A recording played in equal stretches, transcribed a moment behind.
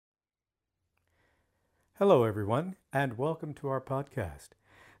Hello, everyone, and welcome to our podcast.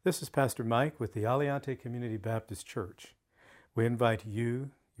 This is Pastor Mike with the Aliante Community Baptist Church. We invite you,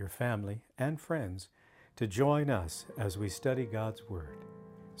 your family, and friends to join us as we study God's Word.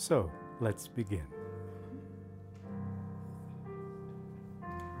 So, let's begin.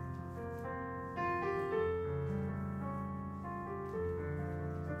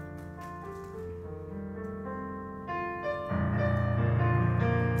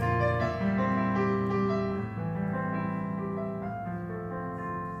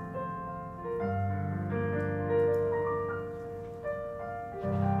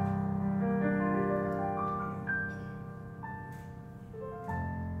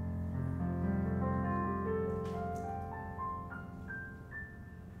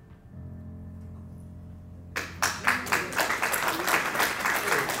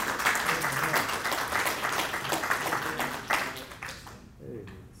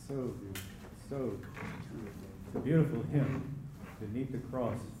 It's a beautiful hymn, Beneath the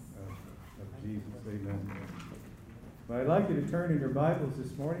Cross of Jesus. Amen. But I'd like you to turn in your Bibles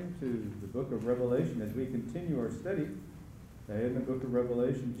this morning to the book of Revelation as we continue our study in the book of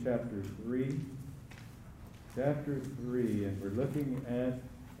Revelation, chapter 3. Chapter 3, and we're looking at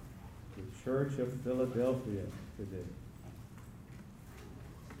the Church of Philadelphia today.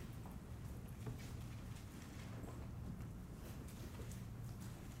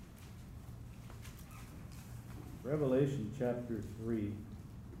 Revelation chapter 3,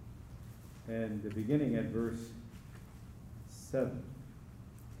 and beginning at verse 7.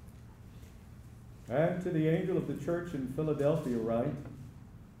 And to the angel of the church in Philadelphia write,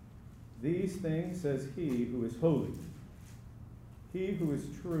 These things says he who is holy, he who is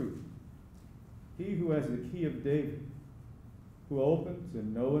true, he who has the key of David, who opens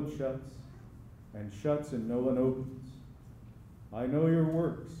and no one shuts, and shuts and no one opens. I know your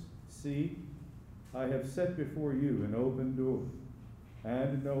works. See, I have set before you an open door,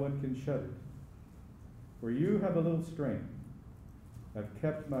 and no one can shut it. For you have a little strength, have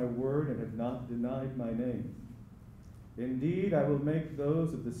kept my word, and have not denied my name. Indeed, I will make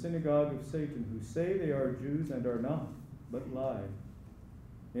those of the synagogue of Satan who say they are Jews and are not, but lie.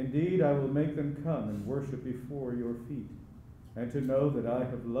 Indeed, I will make them come and worship before your feet, and to know that I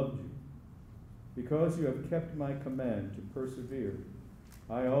have loved you. Because you have kept my command to persevere,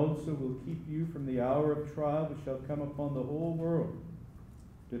 I also will keep you from the hour of trial which shall come upon the whole world,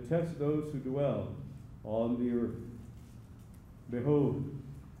 to test those who dwell on the earth. Behold,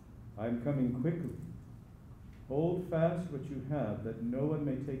 I am coming quickly. Hold fast what you have, that no one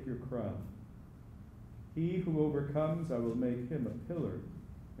may take your crown. He who overcomes, I will make him a pillar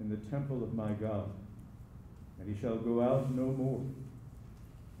in the temple of my God, and he shall go out no more.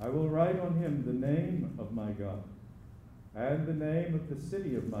 I will write on him the name of my God, and the name of the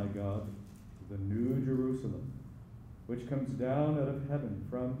city of my God, the New Jerusalem, which comes down out of heaven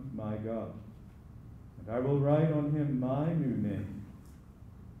from my God. And I will write on him my new name.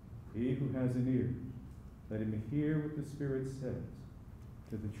 He who has an ear, let him hear what the Spirit says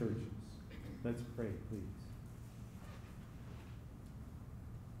to the churches. Let's pray, please.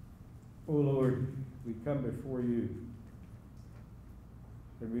 O Lord, we come before you,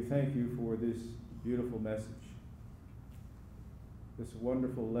 and we thank you for this beautiful message, this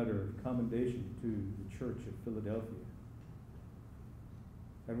wonderful letter of commendation to the Church of Philadelphia.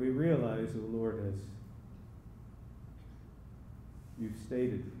 And we realize, O Lord, as you've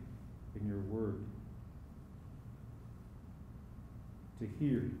stated in your word, to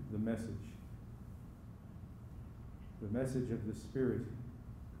hear the message of the Spirit,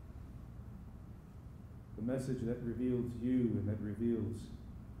 the message that reveals you and that reveals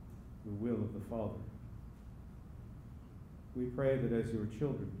the will of the Father. We pray that as your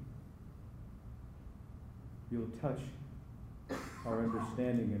children, you'll touch our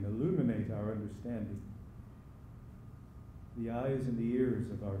understanding and illuminate our understanding, the eyes and the ears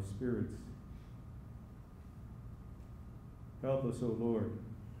of our spirits. Help us, O Lord,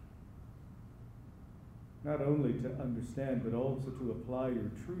 not only to understand, but also to apply your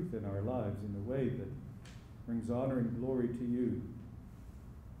truth in our lives in a way that brings honor and glory to you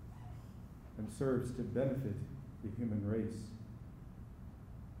and serves to benefit the human race.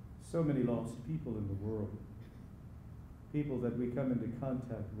 So many lost people in the world, people that we come into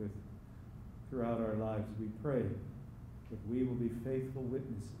contact with throughout our lives. We pray that we will be faithful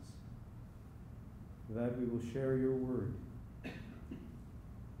witnesses, that we will share your word,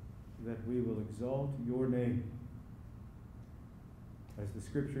 that we will exalt your name. As the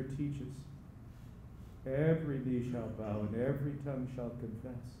scripture teaches, every knee shall bow and every tongue shall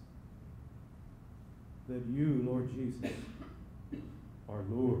confess that you, Lord Jesus, are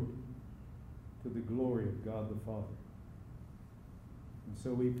Lord, to the glory of God the Father. And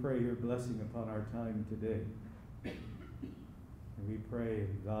so we pray your blessing upon our time today. And we pray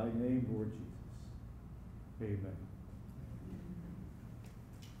in thy name, Lord Jesus. Amen.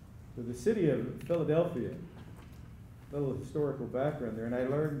 So the city of Philadelphia, a little historical background there, and I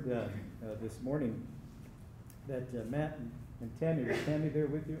learned this morning that Matt and Tammy, was Tammy there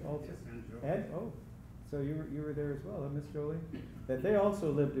with you also? Yes, and Joe. Ed? Oh, so you were there as well, huh, Miss Jolie? That they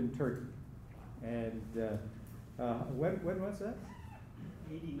also lived in Turkey. And when was that?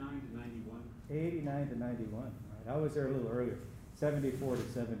 89 to 91. 89 to 91. Right. I was there a little earlier, 74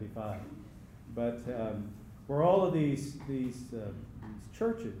 to 75. But where all of these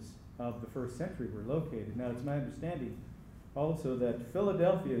churches of the first century were located. Now, it's my understanding also that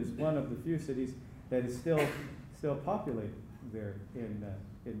Philadelphia is one of the few cities that is still populated there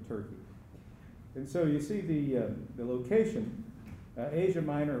in Turkey. And so you see the location, Asia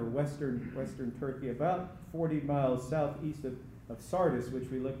Minor or Western Turkey, about 40 miles southeast of Sardis, which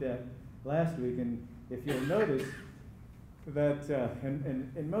we looked at last week. And if you'll notice that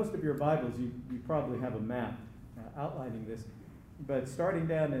in most of your Bibles, you probably have a map outlining this. But starting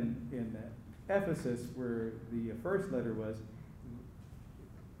down in Ephesus, where the first letter was,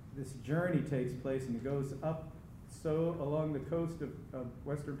 this journey takes place, and it goes up so along the coast of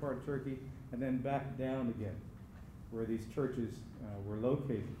western part of Turkey, and then back down again, where these churches were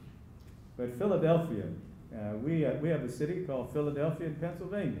located. But Philadelphia, we have a city called Philadelphia in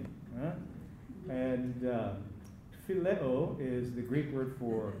Pennsylvania, and phileo is the Greek word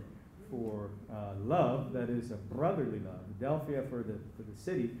for love, that is a brotherly love. Adelphia for the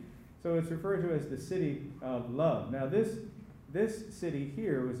city, so it's referred to as the city of love. Now this city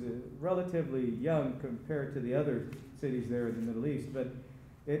here was relatively young compared to the other cities there in the Middle East, but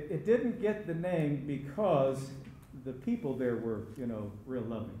it didn't get the name because the people there were, real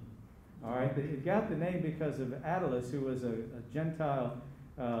loving. All right, it got the name because of Attalus, who was a Gentile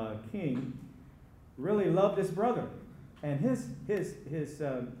king, really loved his brother, and his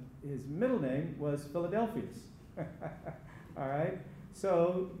middle name was Philadelphus. All right,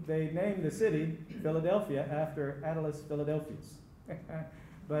 so they named the city Philadelphia after Attalus Philadelphus,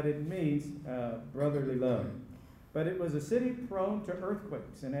 but it means brotherly love. But it was a city prone to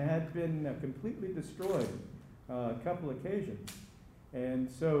earthquakes, and it had been completely destroyed a couple occasions. And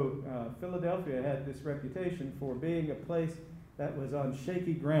so Philadelphia had this reputation for being a place that was on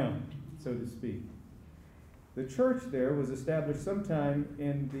shaky ground, so to speak. The church there was established sometime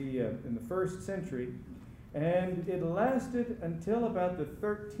in the first century, and it lasted until about the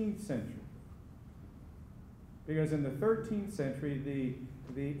 13th century. Because in the 13th century,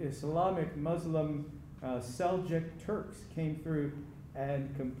 the Islamic Muslim Seljuk Turks came through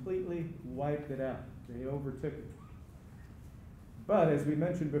and completely wiped it out. They overtook it. But as we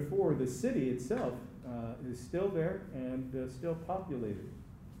mentioned before, the city itself is still there and still populated.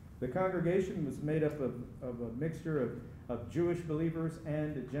 The congregation was made up of a mixture of Jewish believers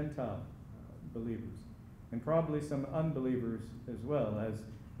and Gentile believers, and probably some unbelievers as well,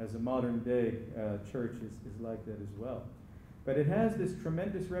 as a modern day church is like that as well. But it has this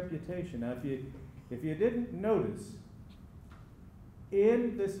tremendous reputation. Now, if you didn't notice,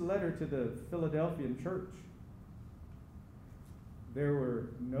 in this letter to the Philadelphian church, there were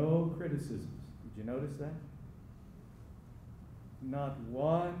no criticisms. Did you notice that? Not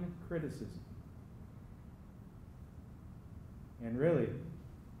one criticism. And really,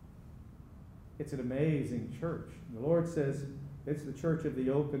 it's an amazing church. The Lord says it's the church of the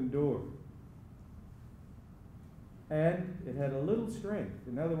open door. And it had a little strength.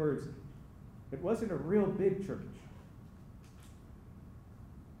 In other words, it wasn't a real big church.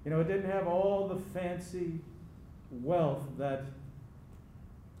 It didn't have all the fancy wealth that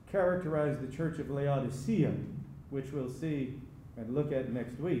characterized the church of Laodicea, which we'll see and look at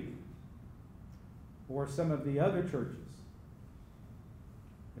next week, or some of the other churches.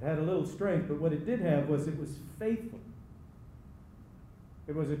 It had a little strength, but what it did have was it was faithful.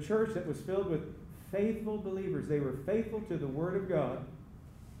 It was a church that was filled with faithful believers. They were faithful to the Word of God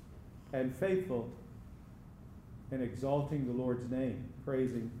and faithful in exalting the Lord's name,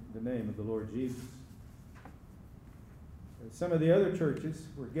 praising the name of the Lord Jesus. Some of the other churches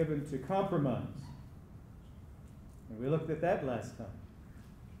were given to compromise. And we looked at that last time.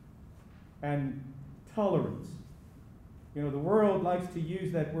 And tolerance. The world likes to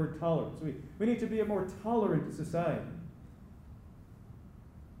use that word tolerance. We need to be a more tolerant society.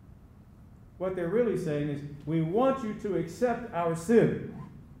 What they're really saying is, we want you to accept our sin.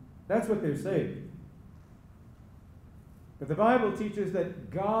 That's what they're saying. But the Bible teaches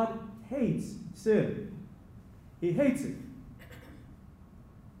that God hates sin. He hates it.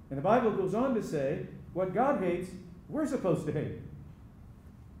 And the Bible goes on to say, what God hates, we're supposed to hate.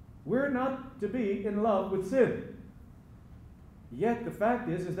 We're not to be in love with sin. Yet the fact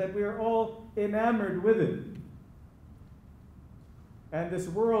is that we are all enamored with it. And this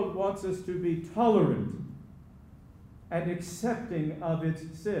world wants us to be tolerant and accepting of its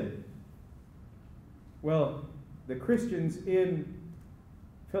sin. Well, the Christians in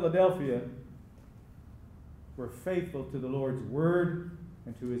Philadelphia were faithful to the Lord's word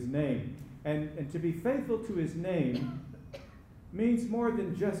and to his name. And to be faithful to his name means more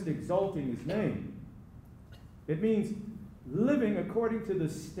than just exalting his name. It means living according to the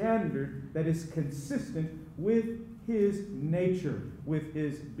standard that is consistent with his nature, with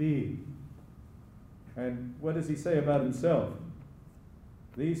his being. And what does he say about himself?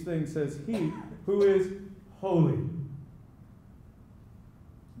 These things says he who is holy.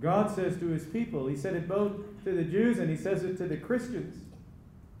 God says to his people, he said it both to the Jews and he says it to the Christians,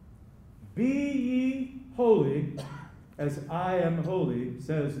 be ye holy as I am holy,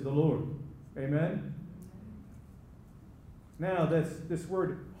 says the Lord. Amen? Now, this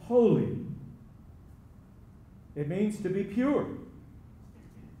word holy, it means to be pure.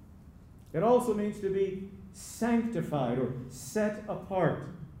 It also means to be sanctified or set apart.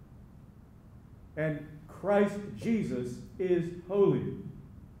 And Christ Jesus is holy.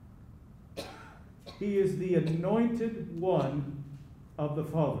 He is the anointed one of the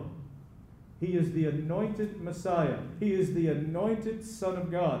Father. He is the anointed Messiah. He is the anointed Son of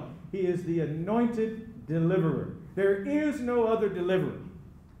God. He is the anointed deliverer. There is no other deliverer.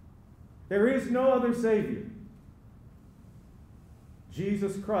 There is no other Savior.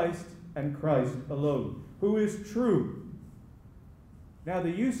 Jesus Christ and Christ alone, who is true. Now,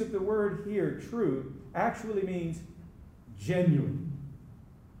 the use of the word here, true, actually means genuine.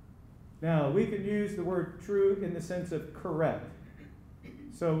 Now, we can use the word true in the sense of correct.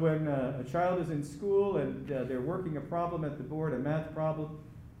 So when a child is in school and they're working a problem at the board, a math problem,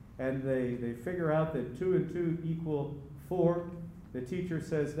 and they figure out that 2 and 2 equal 4, the teacher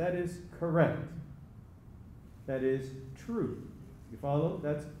says, that is correct. That is true. You follow?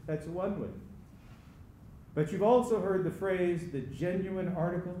 That's one way. But you've also heard the phrase, the genuine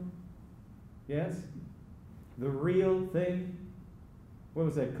article. Yes? The real thing. What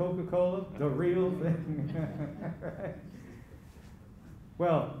was that, Coca-Cola? The real thing. Right?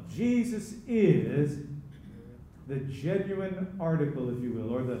 Well, Jesus is the genuine article, if you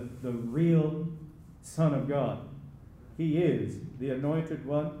will, or the real Son of God. He is the anointed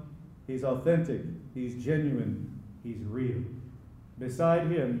one. He's authentic. He's genuine. He's real. Beside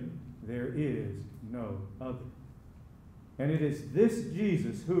him, there is no other. And it is this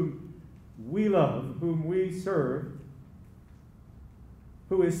Jesus whom we love, whom we serve,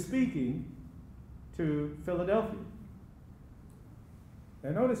 who is speaking to Philadelphia.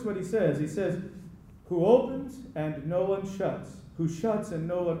 Now notice what he says. He says, who opens and no one shuts, who shuts and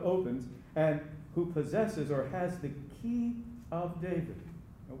no one opens, and who possesses or has the key of David.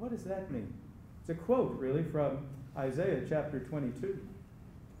 Now what does that mean? It's a quote, really, from Isaiah chapter 22,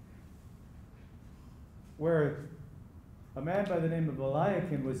 where a man by the name of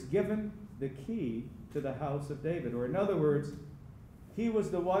Eliakim was given the key to the house of David. Or in other words, he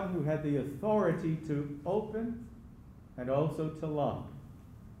was the one who had the authority to open and also to lock.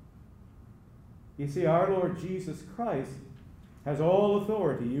 You see, our Lord Jesus Christ has all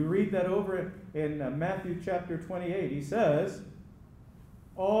authority. You read that over in Matthew chapter 28. He says,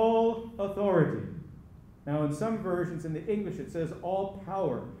 all authority. Now, in some versions in the English, it says all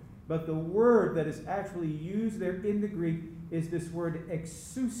power. But the word that is actually used there in the Greek is this word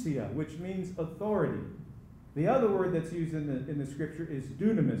exousia, which means authority. The other word that's used in the scripture is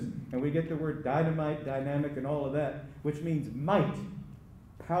dunamis, and we get the word dynamite, dynamic, and all of that, which means might,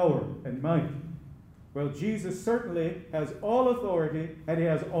 power, and might. Well, Jesus certainly has all authority, and he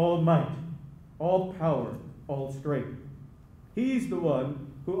has all might, all power, all strength. He's the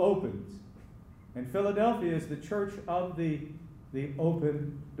one who opens. And Philadelphia is the church of the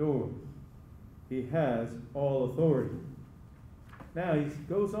open door. He has all authority. Now, he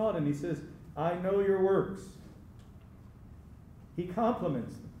goes on and he says, I know your works. He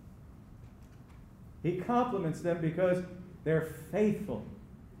compliments them. He compliments them because they're faithful.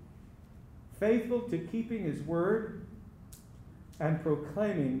 Faithful to keeping his word and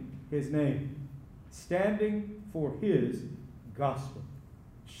proclaiming his name. Standing for his gospel.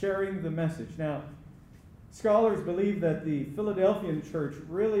 Sharing the message. Now, scholars believe that the Philadelphian church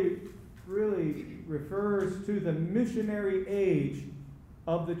really refers to the missionary age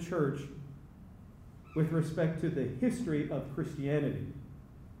of the church with respect to the history of Christianity.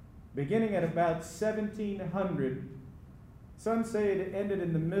 Beginning at about 1700, Some say it ended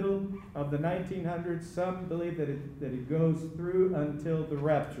in the middle of the 1900s. Some believe that it goes through until the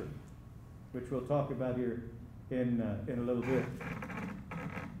rapture, which we'll talk about here in a little bit.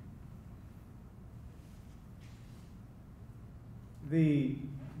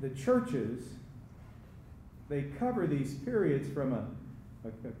 The churches, they cover these periods from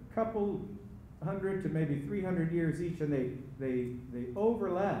a couple hundred to maybe 300 years each, and they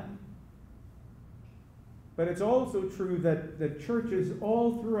overlap. But it's also true that churches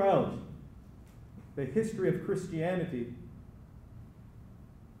all throughout the history of Christianity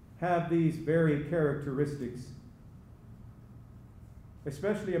have these very characteristics,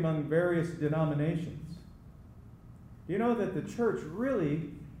 especially among various denominations. You know that the church really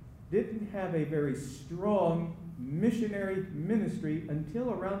didn't have a very strong missionary ministry until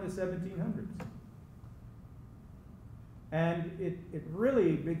around the 1700s. And it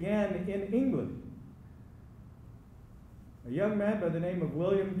really began in England. A young man by the name of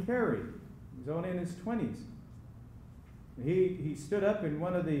William Carey, he was only in his 20s. He stood up in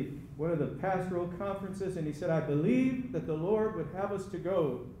one of the pastoral conferences, and he said, "I believe that the Lord would have us to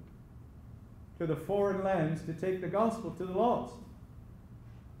go to the foreign lands to take the gospel to the lost."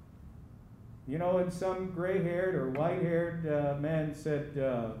 You know, and some gray-haired or white-haired man said,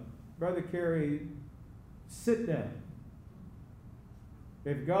 "Brother Carey, sit down.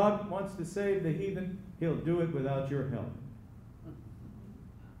 If God wants to save the heathen, he'll do it without your help."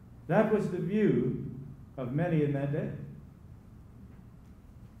 That was the view of many in that day.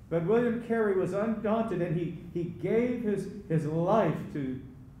 But William Carey was undaunted, and he gave his life to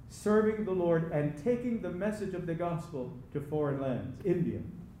serving the Lord and taking the message of the gospel to foreign lands, India.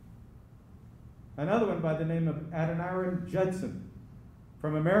 Another one by the name of Adoniram Judson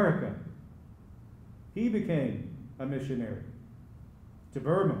from America. He became a missionary to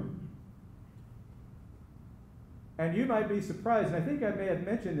Burma. And you might be surprised, and I think I may have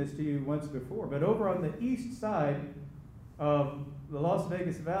mentioned this to you once before, but over on the east side of the Las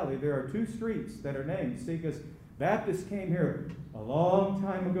Vegas Valley, there are two streets that are named. See, because Baptists came here a long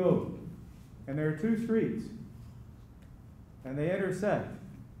time ago, and there are two streets, and they intersect.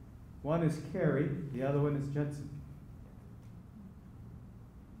 One is Carey, the other one is Judson.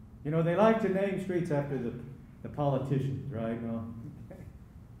 You know, they like to name streets after the politicians, right? No.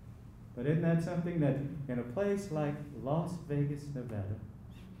 But isn't that something that in a place like Las Vegas, Nevada,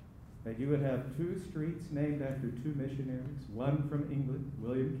 that you would have two streets named after two missionaries, one from England,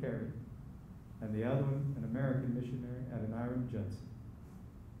 William Carey, and the other one, an American missionary, Adoniram Judson,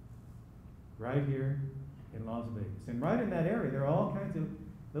 right here in Las Vegas. And right in that area, there are all kinds of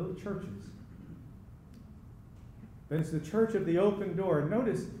little churches. There's the Church of the Open Door.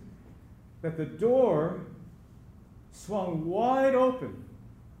 Notice that the door swung wide open,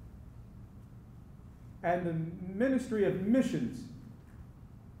 and the ministry of missions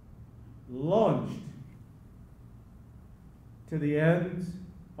launched to the ends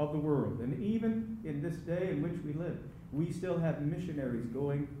of the world. And even in this day in which we live, we still have missionaries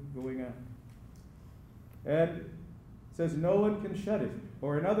going out. And it says no one can shut it.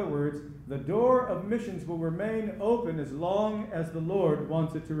 Or in other words, the door of missions will remain open as long as the Lord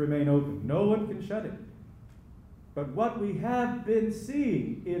wants it to remain open. No one can shut it. But what we have been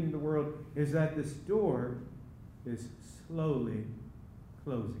seeing in the world is that this door is slowly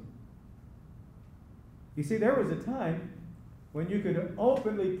closing. You see, there was a time when you could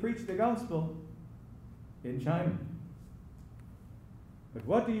openly preach the gospel in China. But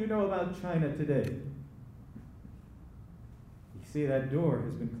what do you know about China today? You see, that door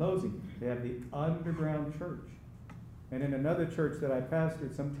has been closing. They have the underground church. And in another church that I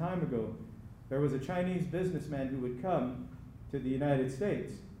pastored some time ago, there was a Chinese businessman who would come to the United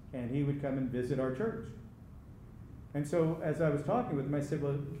States, and he would come and visit our church. And so as I was talking with him, I said,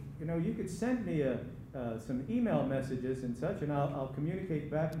 well, you know, you could send me some email messages and such, and I'll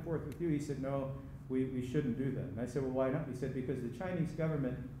communicate back and forth with you. He said, no, we shouldn't do that. And I said, well, why not? He said, because the Chinese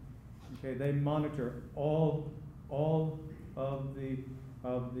government, okay, they monitor all of the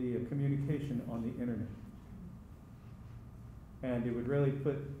communication on the internet. And it would really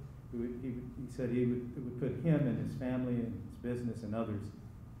put, he said it would put him and his family and his business and others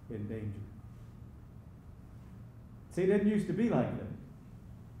in danger. See, it didn't used to be like that.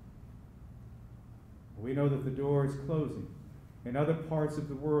 We know that the door is closing. In other parts of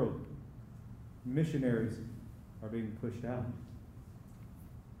the world, missionaries are being pushed out.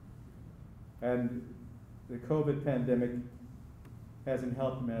 And the COVID pandemic hasn't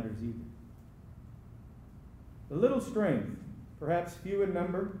helped matters either. A little strength, perhaps few in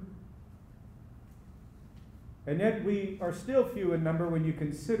number, and yet we are still few in number when you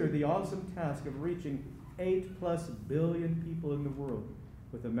consider the awesome task of reaching 8+ billion people in the world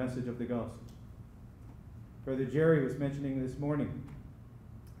with the message of the gospel. Brother Jerry was mentioning this morning.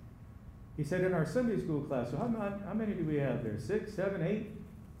 He said in our Sunday school class, so how many do we have there? 6, 7, 8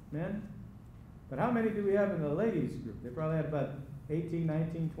 men? But how many do we have in the ladies group? They probably had about 18,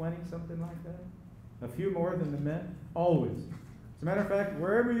 19, 20, something like that. A few more than the men, always. As a matter of fact,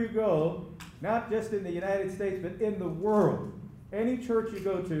 wherever you go, not just in the United States, but in the world, any church you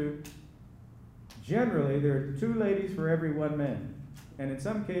go to, generally there are 2 ladies for every 1 man. And in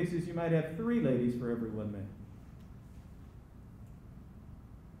some cases, you might have 3 ladies for every 1 man.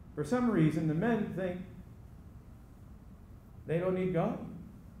 For some reason, the men think they don't need God.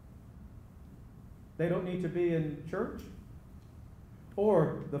 They don't need to be in church.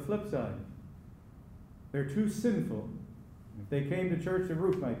 Or the flip side, they're too sinful. If they came to church, the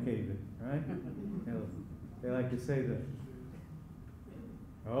roof might cave in, right? They like to say that.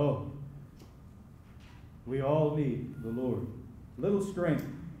 Oh, we all need the Lord. Little strength.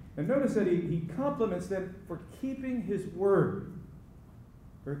 And notice that he compliments them for keeping his word.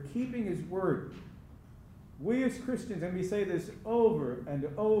 For keeping his word. We as Christians, and we say this over and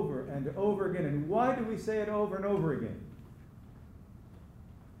over and over again. And why do we say it over and over again?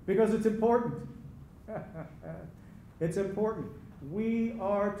 Because it's important. It's important. We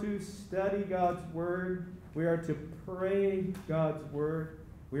are to study God's word. We are to pray God's word.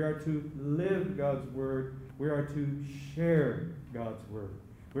 We are to live God's word. We are to share God's word.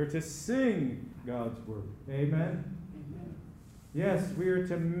 We're to sing God's word. Amen? Amen. Yes, we are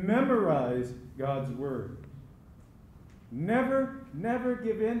to memorize God's word. Never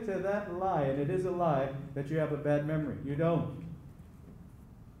give in to that lie, and it is a lie, that you have a bad memory. You don't.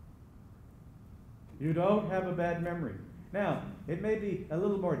 You don't have a bad memory. Now, it may be a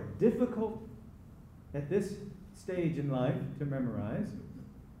little more difficult at this stage in life to memorize,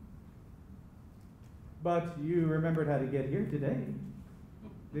 but you remembered how to get here today,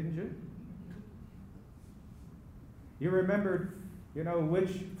 didn't you? You remembered, which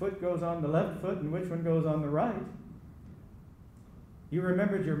foot goes on the left foot and which one goes on the right. You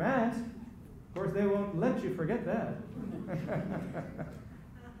remembered your mask. Of course, they won't let you forget that.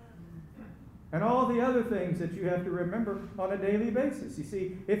 And all the other things that you have to remember on a daily basis. You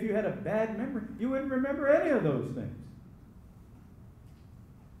see, if you had a bad memory, you wouldn't remember any of those things.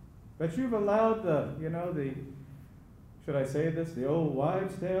 But you've allowed should I say this, the old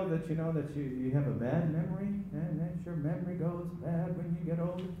wives' tale that you have a bad memory, and that your memory goes bad when you get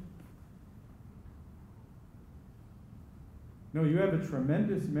older. No, you have a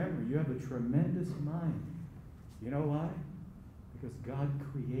tremendous memory. You have a tremendous mind. You know why? Because God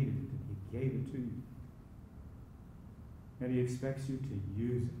created it and He gave it to you. And He expects you to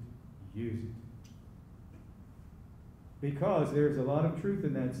use it. Use it. Because there's a lot of truth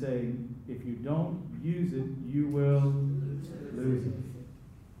in that saying, if you don't use it, you will lose it.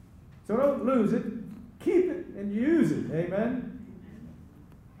 So don't lose it. Keep it and use it. Amen?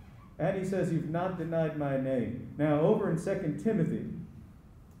 And he says, you've not denied my name. Now, over in 2 Timothy,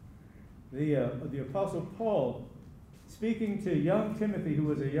 the Apostle Paul, speaking to young Timothy, who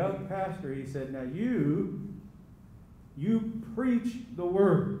was a young pastor, he said, now you preach the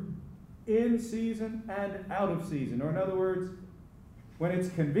word in season and out of season. Or in other words, when it's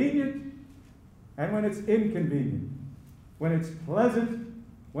convenient and when it's inconvenient. When it's pleasant,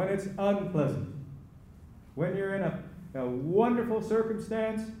 when it's unpleasant. When you're in a wonderful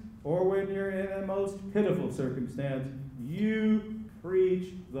circumstance, or when you're in a most pitiful circumstance, you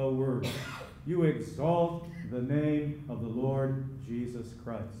preach the word. You exalt the name of the Lord Jesus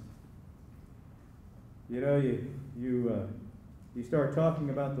Christ. You start talking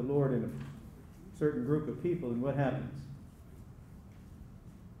about the Lord in a certain group of people, and what happens?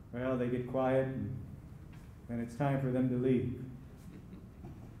 Well, they get quiet, and it's time for them to leave.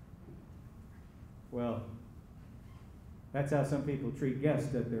 Well, that's how some people treat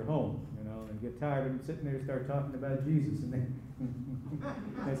guests at their home, and get tired of them sitting there and start talking about Jesus. And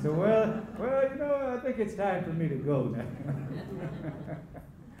they say, well, I think it's time for me to go now.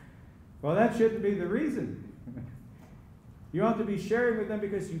 Well, that shouldn't be the reason. You ought to be sharing with them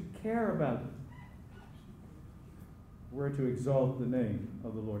because you care about them. We're to exalt the name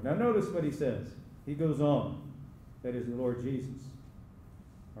of the Lord. Now notice what he says. He goes on. That is the Lord Jesus.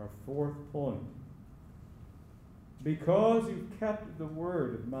 Our fourth point. Because you've kept the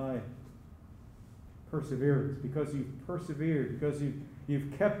word of my perseverance, because you've persevered, because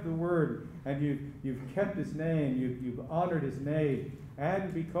you've kept the word, and you've kept his name, you've honored his name,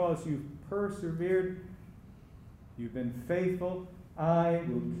 and because you've persevered, you've been faithful, I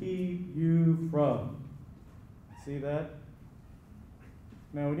will keep you from. See that?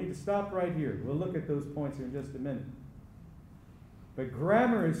 Now we need to stop right here. We'll look at those points in just a minute. But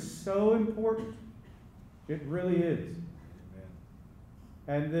grammar is so important. It really is.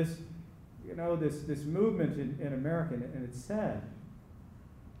 Amen. And this, this movement in America, and it's sad.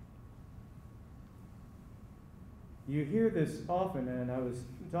 You hear this often, and I was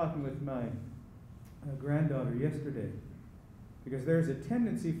talking with my granddaughter yesterday, because there's a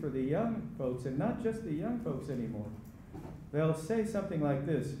tendency for the young folks, and not just the young folks anymore. They'll say something like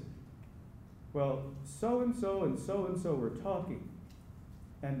this: well, so-and-so and so-and-so were talking,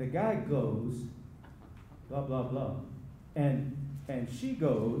 and the guy goes, blah, blah, blah, and she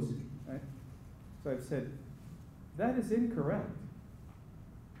goes, right? So I've said, that is incorrect.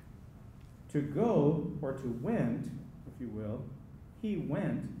 To go, or to went, if you will, he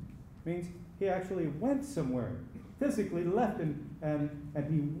went, means he actually went somewhere, physically left, and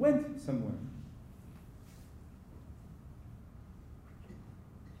he went somewhere.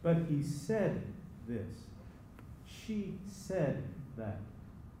 But he said this. She said that.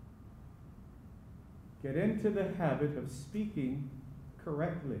 Get into the habit of speaking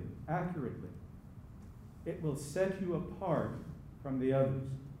correctly, accurately. It will set you apart from the others.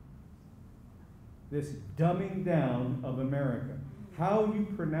 This dumbing down of America. How you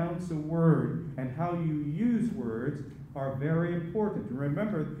pronounce a word and how you use words are very important. And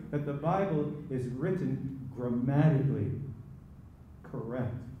remember that the Bible is written grammatically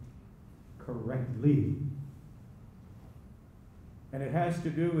correct, correctly. And it has to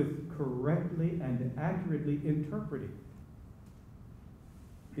do with correctly and accurately interpreting.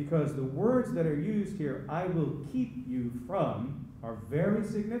 Because the words that are used here, I will keep you from, are very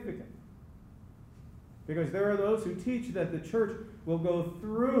significant. Because there are those who teach that the church will go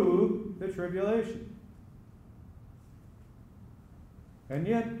through the tribulation. And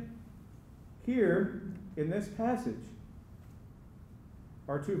yet, here in this passage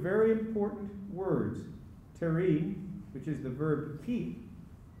are two very important words: terine, which is the verb keep,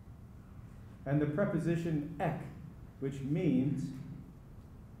 and the preposition ek, which means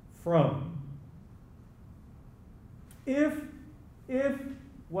from. If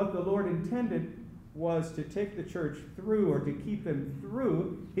what the Lord intended was to take the church through, or to keep them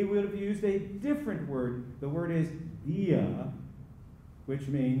through, he would have used a different word. The word is dia, which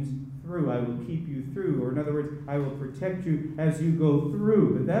means through. I will keep you through. Or in other words, I will protect you as you go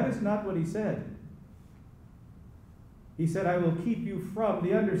through. But that is not what he said. He said, I will keep you from.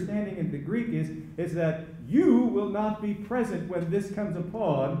 The understanding in the Greek is that you will not be present when this comes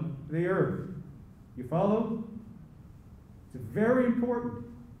upon the earth. You follow? It's very important.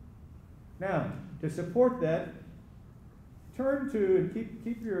 Now, to support that, turn to, and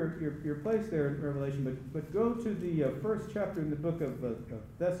keep your place there in Revelation, but go to the first chapter in the book of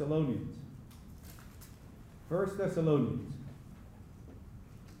Thessalonians. 1 Thessalonians.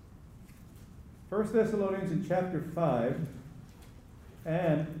 1 Thessalonians in chapter 5,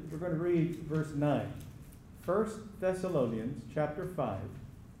 and we're going to read verse 9. 1 Thessalonians chapter 5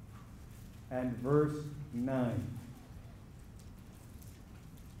 and verse 9.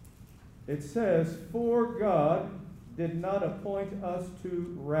 It says, for God did not appoint us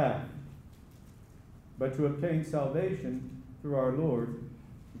to wrath, but to obtain salvation through our Lord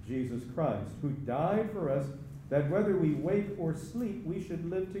Jesus Christ, who died for us, that whether we wake or sleep, we should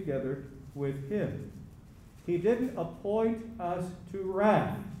live together with him. He didn't appoint us to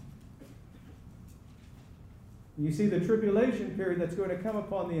wrath. You see the tribulation period that's going to come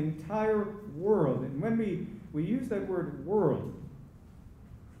upon the entire world. And when we use that word world,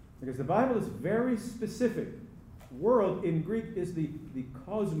 because the Bible is very specific. World in Greek is the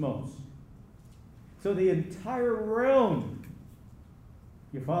cosmos. So the entire realm.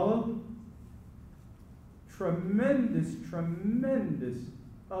 You follow? Tremendous, tremendous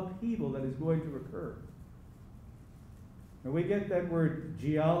upheaval that is going to occur. And we get that word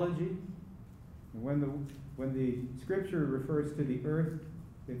geology. And when the scripture refers to the earth,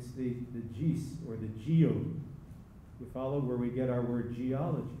 it's the geos, or the geo. You follow? Where we get our word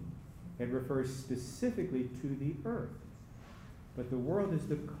geology. It refers specifically to the earth. But the world is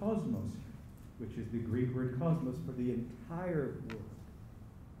the cosmos, which is the Greek word cosmos for the entire world.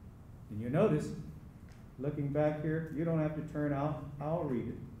 And you notice, looking back here, you don't have to turn out, I'll read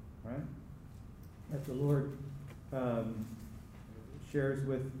it, right? That the Lord shares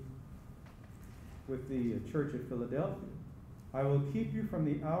with the church at Philadelphia. I will keep you from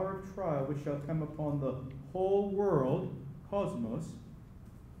the hour of trial which shall come upon the whole world, cosmos,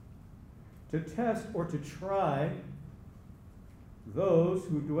 to test or to try those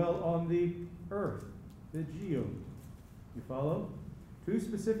who dwell on the earth, the geo. You follow? Two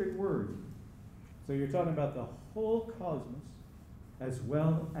specific words. So you're talking about the whole cosmos, as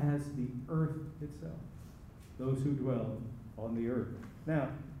well as the earth itself, those who dwell on the earth. Now,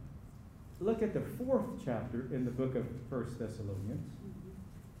 look at the 4th chapter in the book of 1 Thessalonians.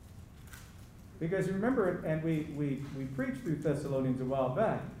 Because remember, and we preached through Thessalonians a while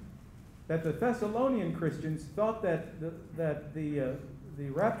back, that the Thessalonian Christians thought that the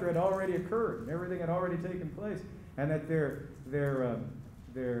rapture had already occurred and everything had already taken place, and that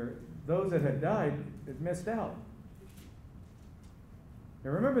those that had died had missed out. Now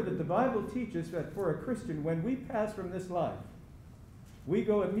remember that the Bible teaches that for a Christian, when we pass from this life, we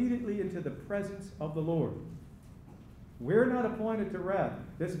go immediately into the presence of the Lord. We're not appointed to wrath.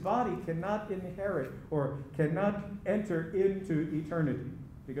 This body cannot inherit or cannot enter into eternity,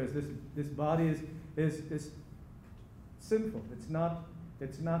 because this body is sinful. It's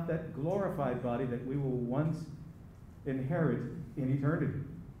not that glorified body that we will once inherit in eternity.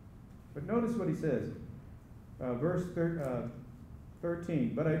 But notice what he says, verse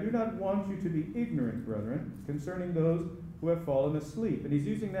 13. But I do not want you to be ignorant, brethren, concerning those who have fallen asleep. And he's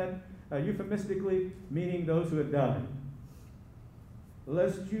using that euphemistically, meaning those who have died.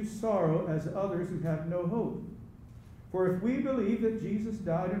 Lest you sorrow as others who have no hope. For if we believe that Jesus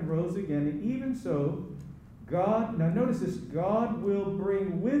died and rose again, even so, God, now notice this, God will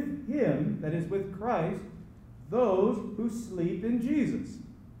bring with him, that is with Christ, those who sleep in Jesus.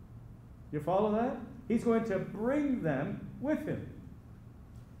 You follow that? He's going to bring them with him.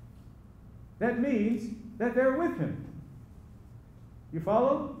 That means that they're with him. You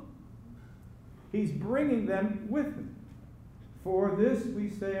follow? He's bringing them with him. For this we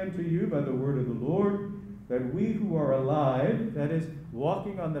say unto you by the word of the Lord, that we who are alive, that is,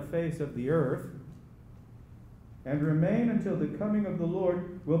 walking on the face of the earth, and remain until the coming of the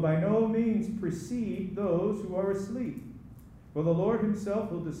Lord, will by no means precede those who are asleep. For the Lord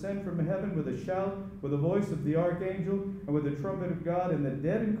himself will descend from heaven with a shout, with the voice of the archangel, and with the trumpet of God, and the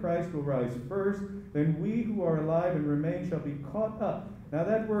dead in Christ will rise first. Then we who are alive and remain shall be caught up. Now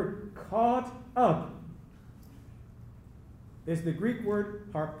that word, caught up, is the Greek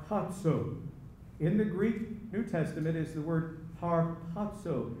word harpazo. In the Greek New Testament is the word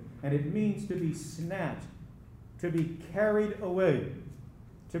harpazo, and it means to be snatched, to be carried away,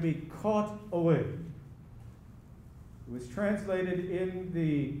 to be caught away. It was translated in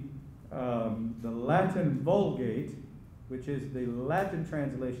the Latin Vulgate, which is the Latin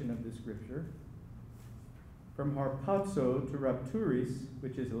translation of the scripture, from harpazo to rapturis,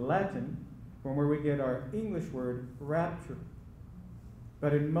 which is Latin, from where we get our English word rapture.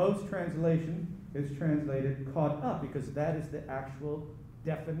 But in most translation, it's translated caught up, because that is the actual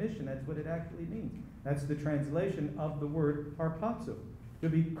definition. That's what it actually means. That's the translation of the word harpazo, to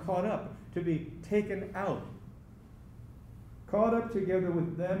be caught up, to be taken out. Caught up together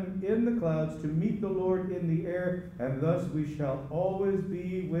with them in the clouds to meet the Lord in the air, and thus we shall always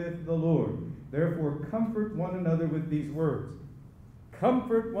be with the Lord. Therefore, comfort one another with these words.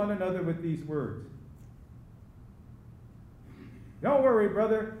 Comfort one another with these words. Don't worry,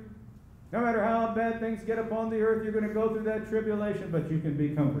 brother. No matter how bad things get upon the earth, you're going to go through that tribulation, but you can be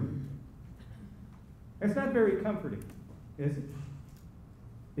comforted. It's not very comforting, is it?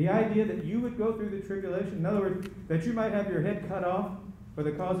 The idea that you would go through the tribulation, in other words, that you might have your head cut off for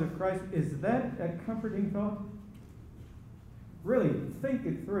the cause of Christ, is that a comforting thought? Really, think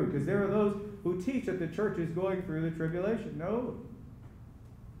it through, because there are those who teach that the church is going through the tribulation. No.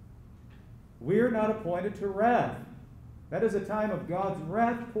 We're not appointed to wrath. That is a time of God's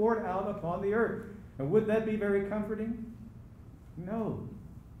wrath poured out upon the earth. And would that be very comforting? No.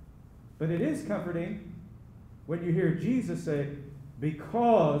 But it is comforting when you hear Jesus say,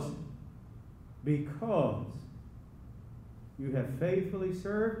 because you have faithfully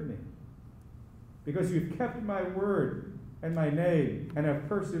served me, because you've kept my word and my name and have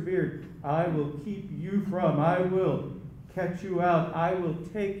persevered, I will keep you from, I will catch you out, I will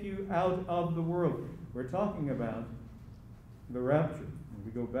take you out of the world. We're talking about the rapture.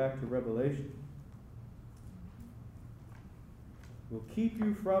 We go back to Revelation. Will keep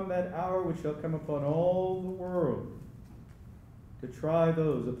you from that hour which shall come upon all the world, to try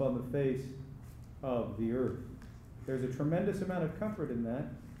those upon the face of the earth. There's a tremendous amount of comfort in that,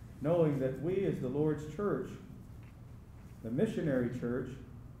 knowing that we as the Lord's church, the missionary church,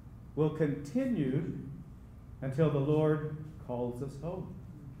 will continue until the Lord calls us home.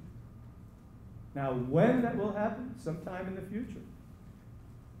 Now, when that will happen? Sometime in the future.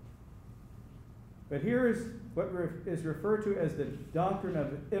 But here is what is referred to as the doctrine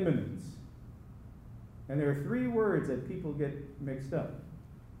of imminence. And there are three words that people get mixed up.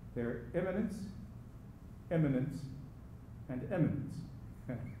 They're imminence, eminence, and eminence.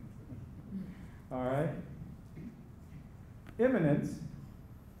 All right? Imminence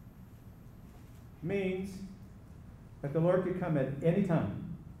means that the Lord could come at any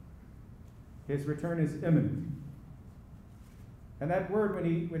time. His return is imminent. And that word,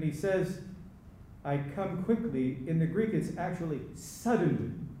 when he says, I come quickly, in the Greek it's actually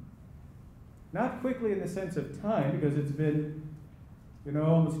suddenly. Not quickly in the sense of time, because it's been,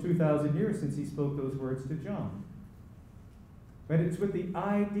 almost 2,000 years since he spoke those words to John. But it's with the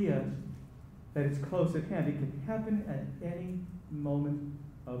idea that it's close at hand. It can happen at any moment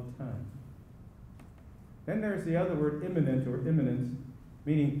of time. Then there's the other word, imminent or imminence,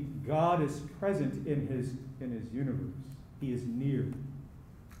 meaning God is present in his universe. He is near.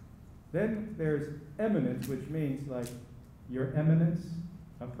 Then there's eminence, which means like your eminence,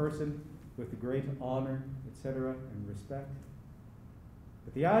 a person with great honor, etc., and respect.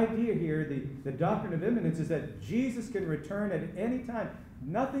 But the idea here, the doctrine of imminence, is that Jesus can return at any time.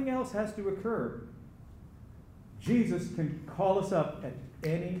 Nothing else has to occur. Jesus can call us up at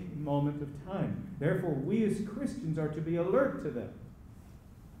any moment of time. Therefore, we as Christians are to be alert to that.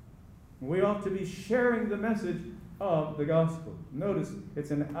 We ought to be sharing the message of the gospel. Notice, it's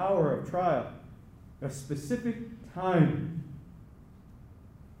an hour of trial, a specific time.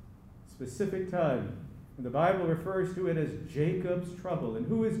 Specific time. And the Bible refers to it as Jacob's trouble. And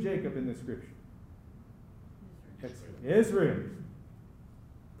who is Jacob in the scripture? It's Israel.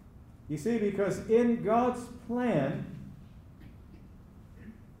 You see, because in God's plan,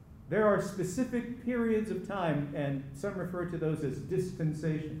 there are specific periods of time, and some refer to those as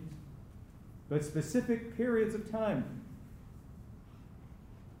dispensations. But specific periods of time.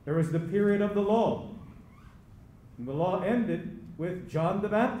 There was the period of the law. And the law ended with John the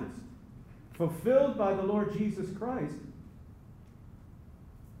Baptist, fulfilled by the Lord Jesus Christ.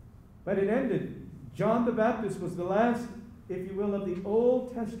 But it ended. John the Baptist was the last, if you will, of the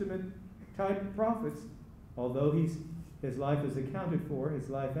Old Testament type prophets, although his life is accounted for, his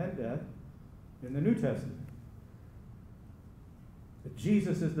life and death, in the New Testament. But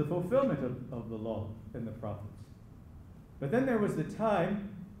Jesus is the fulfillment of the law and the prophets. But then there was the time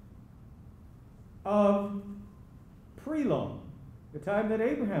of pre-law, the time that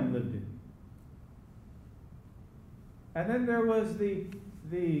Abraham lived in. And then there was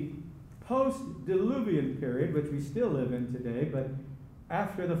the post-diluvian period, which we still live in today, but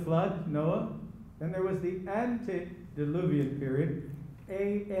after the flood, Noah. Then there was the antediluvian period,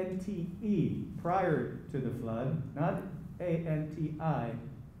 A-N-T-E, prior to the flood, not A-N-T-I,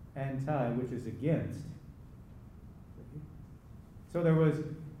 anti, which is against. So there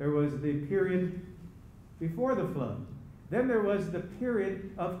was the period before the flood. Then there was the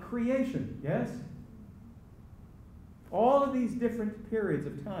period of creation, yes? All of these different periods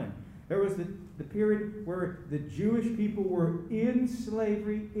of time. There was the period where the Jewish people were in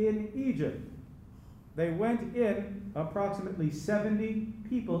slavery in Egypt. They went in, approximately 70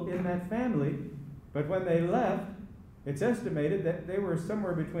 people in that family, but when they left, it's estimated that they were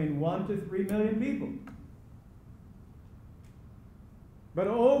somewhere between 1 to 3 million people. But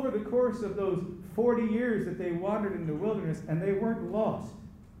over the course of those 40 years that they wandered in the wilderness, and they weren't lost.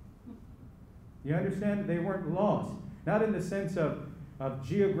 You understand? They weren't lost. Not in the sense of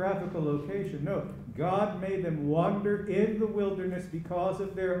geographical location. No, God made them wander in the wilderness because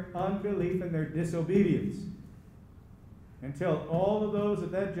of their unbelief and their disobedience. Until all of those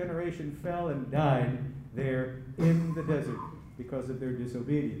of that generation fell and died there in the desert because of their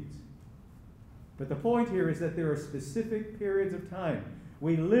disobedience. But the point here is that there are specific periods of time.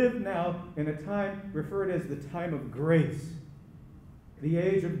 We live now in a time referred as the time of grace, the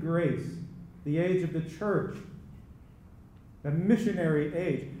age of grace, the age of the church, the missionary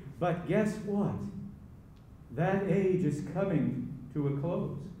age. But guess what? That age is coming to a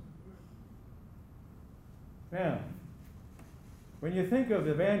close. Now, when you think of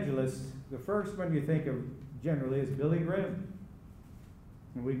evangelists, the first one you think of generally is Billy Graham.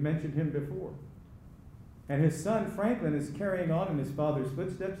 And we've mentioned him before. And his son Franklin is carrying on in his father's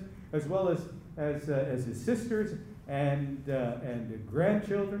footsteps, as well as his sisters and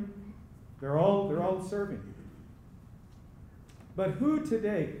grandchildren. They're all serving. But who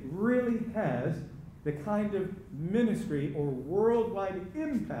today really has the kind of ministry or worldwide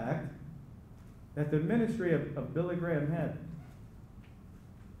impact that the ministry of Billy Graham had?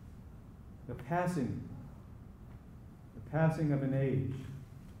 The passing of an age.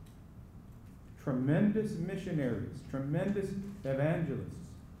 Tremendous missionaries, tremendous evangelists.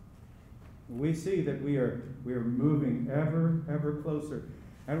 We see that we are moving ever closer.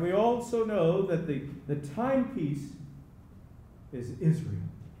 And we also know that the timepiece is Israel.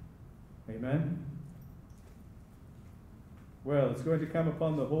 Amen? Well, it's going to come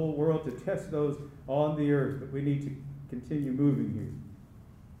upon the whole world to test those on the earth, but we need to continue moving here.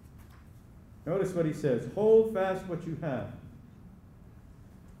 Notice what he says. Hold fast what you have.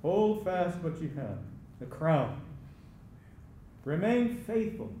 Hold fast what you have. The crown. Remain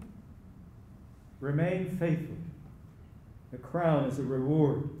faithful. Remain faithful. The crown is a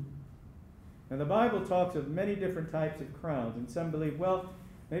reward. And the Bible talks of many different types of crowns. And some believe, well,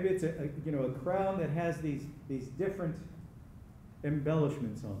 maybe it's a crown that has these different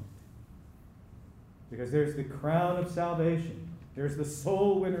embellishments on it. Because there's the crown of salvation. There's the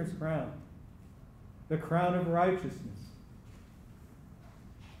soul winner's crown. The crown of righteousness.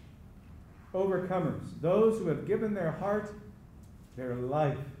 Overcomers. Those who have given their heart, their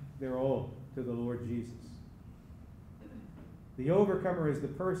life, their all to the Lord Jesus. The overcomer is the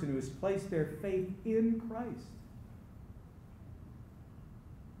person who has placed their faith in Christ.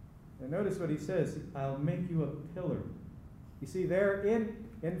 And notice what he says. I'll make you a pillar. You see, there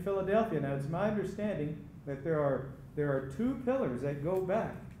in Philadelphia, now it's my understanding that there are two pillars that go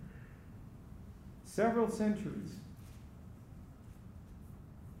back several centuries.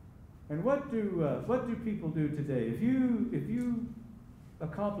 And what do people do today? If you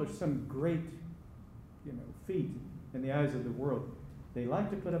accomplish some great, feat in the eyes of the world, they like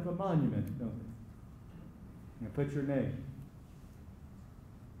to put up a monument, don't they? And put your name.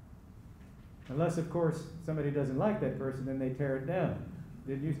 Unless, of course, somebody doesn't like that person, then they tear it down. It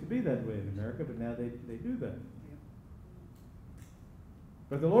didn't used to be that way in America, but now they do that.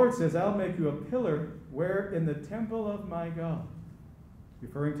 But the Lord says, I'll make you a pillar where in the temple of my God,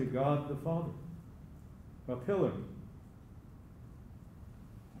 referring to God the Father, a pillar,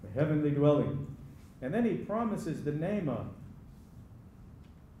 a heavenly dwelling. And then he promises the name of it.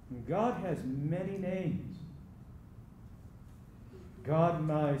 And God has many names. God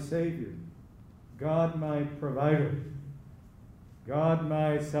my Savior. God my provider. God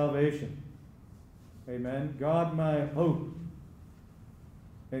my salvation. Amen. God my hope.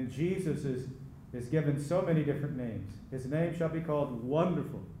 And Jesus is given so many different names. His name shall be called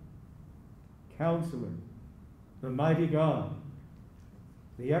Wonderful, Counselor, the Mighty God,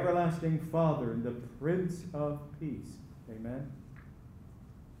 the Everlasting Father, and the Prince of Peace. Amen.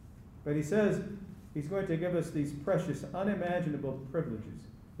 But he says he's going to give us these precious, unimaginable privileges.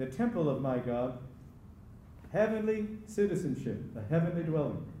 The temple of my God, heavenly citizenship, a heavenly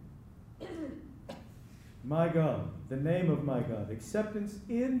dwelling. My God, the name of my God, acceptance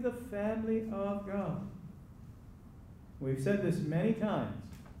in the family of God. We've said this many times.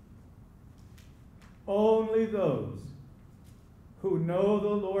 Only those who know the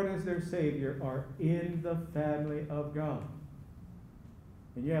Lord as their Savior are in the family of God.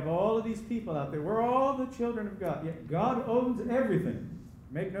 And you have all of these people out there. We're all the children of God. Yet God owns everything.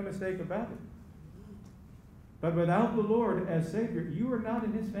 Make no mistake about it. But without the Lord as Savior, you are not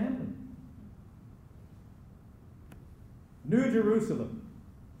in His family. New Jerusalem.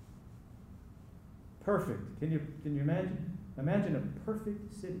 Perfect. Can you imagine? Imagine a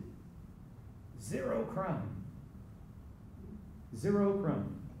perfect city. Zero crime. Zero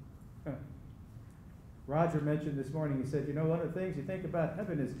crime. Roger mentioned this morning, he said, one of the things you think about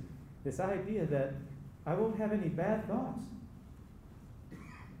heaven is this idea that I won't have any bad thoughts.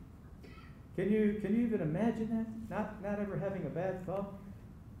 Can you even imagine that? Not ever having a bad thought?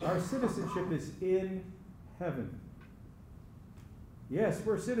 Our citizenship is in heaven. Yes,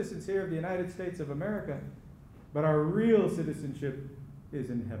 we're citizens here of the United States of America, but our real citizenship is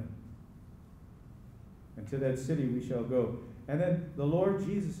in heaven. And to that city we shall go. And then the Lord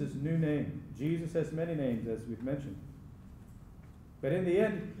Jesus' new name. Jesus has many names, as we've mentioned. But in the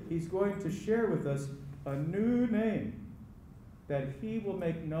end, He's going to share with us a new name that He will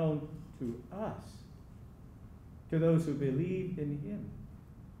make known to us, to those who believe in Him.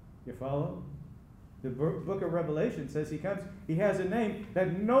 You follow? The book of Revelation says He has a name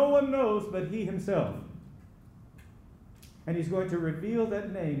that no one knows but He Himself. And He's going to reveal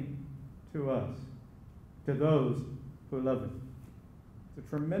that name to us, to those who love Him. It's a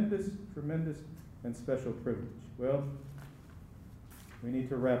tremendous, tremendous and special privilege. Well, we need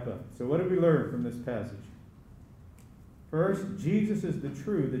to wrap up. So what did we learn from this passage? First, Jesus is the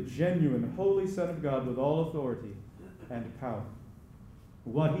true, the genuine, holy Son of God with all authority and power.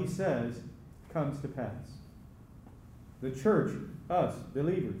 What He says comes to pass. The church, us,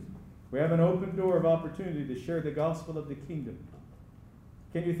 believers, we have an open door of opportunity to share the gospel of the kingdom.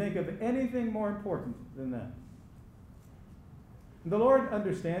 Can you think of anything more important than that? The Lord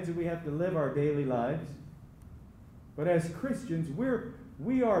understands that we have to live our daily lives. But as Christians,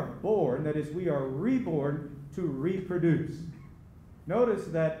 we are born, that is, we are reborn to reproduce. Notice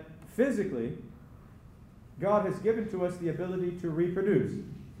that physically, God has given to us the ability to reproduce. Is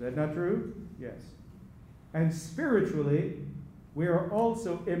that not true? Yes. And spiritually, we are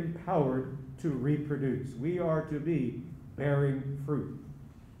also empowered to reproduce. We are to be bearing fruit.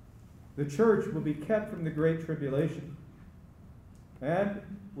 The church will be kept from the great tribulation. And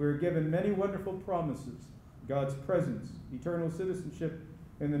we're given many wonderful promises. God's presence, eternal citizenship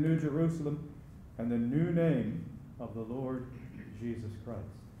in the New Jerusalem, and the new name of the Lord Jesus Christ.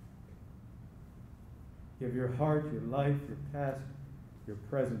 Give your heart, your life, your past, your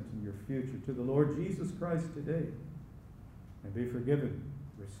present, and your future to the Lord Jesus Christ today, and be forgiven,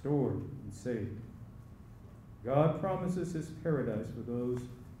 restored, and saved. God promises his paradise for those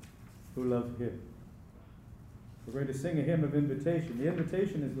who love him. We're going to sing a hymn of invitation. The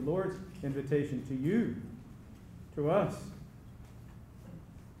invitation is the Lord's invitation to you, to us,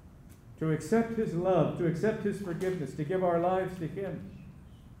 to accept his love, to accept his forgiveness, to give our lives to him.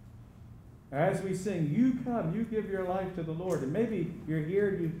 As we sing, you come, you give your life to the Lord. And maybe you're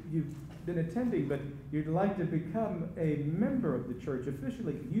here, you've been attending, but you'd like to become a member of the church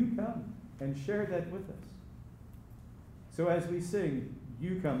officially. You come and share that with us. So as we sing,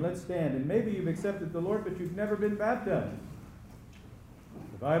 you come, let's stand. And maybe you've accepted the Lord, but you've never been baptized.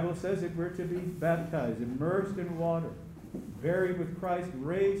 The Bible says that we're to be baptized, immersed in water, buried with Christ,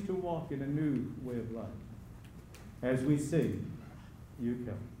 raised to walk in a new way of life. As we sing, you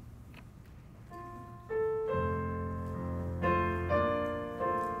come.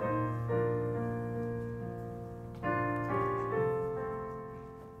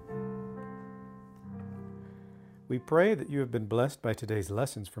 We pray that you have been blessed by today's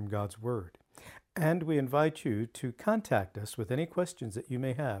lessons from God's Word, and we invite you to contact us with any questions that you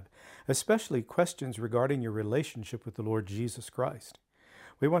may have, especially questions regarding your relationship with the Lord Jesus Christ.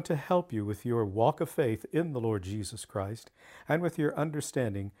 We want to help you with your walk of faith in the Lord Jesus Christ and with your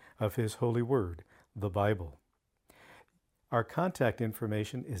understanding of His holy Word, the Bible. Our contact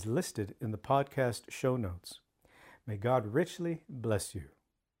information is listed in the podcast show notes. May God richly bless you.